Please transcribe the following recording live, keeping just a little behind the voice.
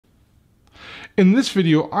In this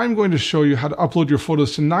video, I'm going to show you how to upload your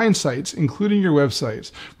photos to 9 sites, including your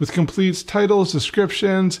websites, with complete titles,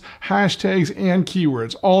 descriptions, hashtags, and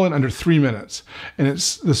keywords, all in under 3 minutes. And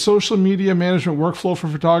it's the social media management workflow for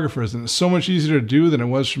photographers, and it's so much easier to do than it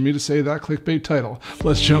was for me to say that clickbait title.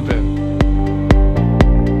 Let's jump in.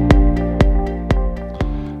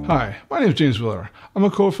 Hi, my name is James Willer. I'm a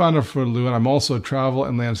co-founder of Photerloo, and I'm also a travel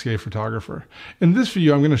and landscape photographer. In this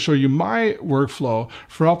video, I'm going to show you my workflow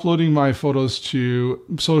for uploading my photos to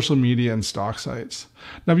social media and stock sites.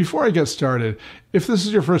 Now, before I get started, if this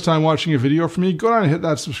is your first time watching a video from me, go down and hit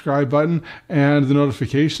that subscribe button and the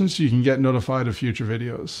notifications so you can get notified of future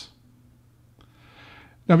videos.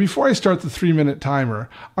 Now, before I start the 3-minute timer,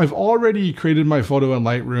 I've already created my photo in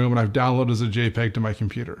Lightroom and I've downloaded it as a JPEG to my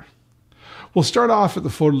computer. We'll start off at the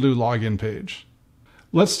Photerloo login page.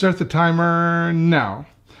 Let's start the timer now.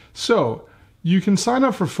 So you can sign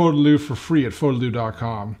up for Photerloo for free at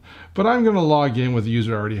Photerloo.com, but I'm going to log in with the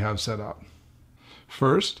user I already have set up.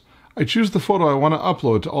 First, I choose the photo I want to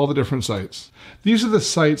upload to all the different sites. These are the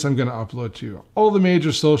sites I'm going to upload to. All the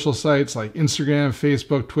major social sites like Instagram,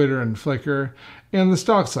 Facebook, Twitter, and Flickr, and the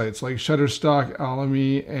stock sites like Shutterstock,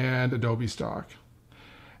 Alamy, and Adobe Stock.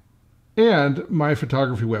 And my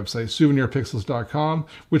photography website, souvenirpixels.com,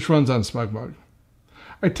 which runs on SmugMug.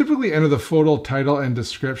 I typically enter the photo title and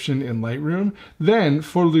description in Lightroom, then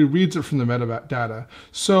Photerloo reads it from the metadata.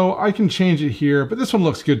 So I can change it here, but this one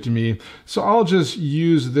looks good to me. So I'll just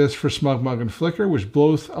use this for SmugMug and Flickr, which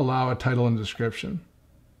both allow a title and description.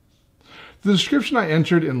 The description I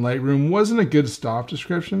entered in Lightroom wasn't a good stop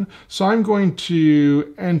description, so I'm going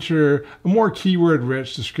to enter a more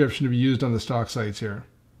keyword-rich description to be used on the stock sites here.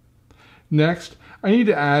 Next, I need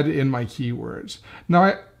to add in my keywords.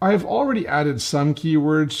 Now, I've already added some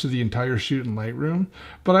keywords to the entire shoot in Lightroom,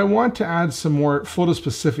 but I want to add some more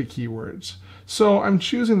photo-specific keywords. So I'm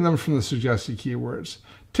choosing them from the suggested keywords.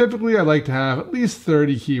 Typically, I like to have at least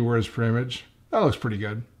 30 keywords per image. That looks pretty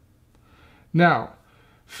good. Now,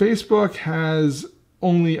 Facebook has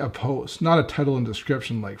only a post, not a title and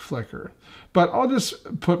description like Flickr. But I'll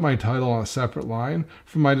just put my title on a separate line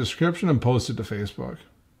from my description and post it to Facebook.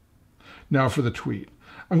 Now for the tweet.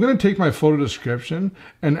 I'm going to take my photo description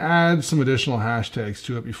and add some additional hashtags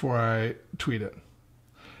to it before I tweet it.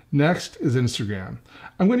 Next is Instagram.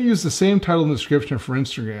 I'm going to use the same title and description for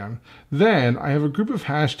Instagram. Then I have a group of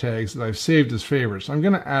hashtags that I've saved as favorites. So I'm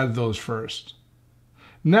going to add those first.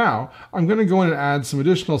 Now I'm going to go in and add some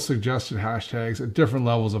additional suggested hashtags at different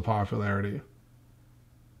levels of popularity.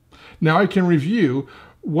 Now I can review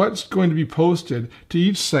what's going to be posted to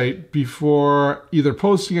each site before either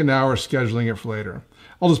posting it now or scheduling it for later.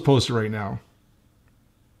 I'll just post it right now.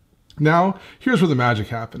 Now, here's where the magic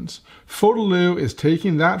happens. Photerloo is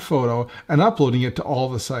taking that photo and uploading it to all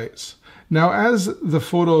the sites. Now, as the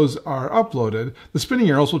photos are uploaded, the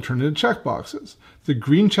spinning arrows will turn into checkboxes. The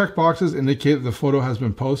green checkboxes indicate that the photo has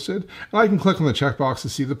been posted, and I can click on the checkbox to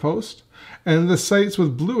see the post. And the sites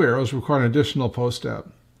with blue arrows require an additional post step.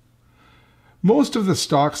 Most of the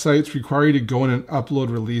stock sites require you to go in and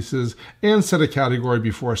upload releases and set a category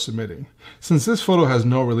before submitting. Since this photo has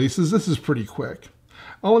no releases, this is pretty quick.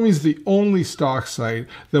 Alamy is the only stock site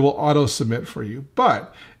that will auto-submit for you,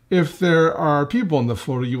 but if there are people in the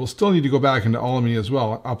photo, you will still need to go back into Alamy as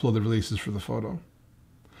well and upload the releases for the photo.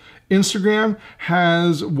 Instagram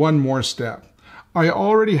has one more step. I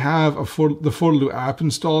already have the Photerloo app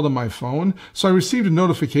installed on my phone, so I received a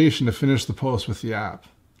notification to finish the post with the app.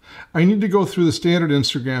 I need to go through the standard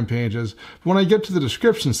Instagram pages, but when I get to the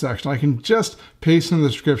description section, I can just paste in the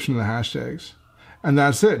description the hashtags. And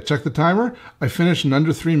that's it. Check the timer. I finished in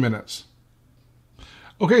under 3 minutes.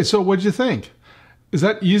 Okay, so what'd you think? Is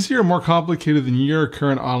that easier or more complicated than your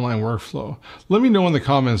current online workflow? Let me know in the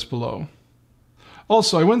comments below.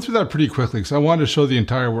 Also, I went through that pretty quickly because I wanted to show the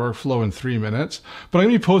entire workflow in 3 minutes, but I'm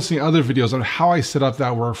going to be posting other videos on how I set up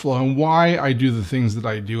that workflow and why I do the things that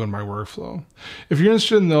I do in my workflow. If you're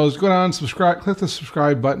interested in those, go down and subscribe, click the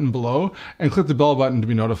subscribe button below and click the bell button to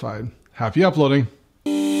be notified. Happy uploading!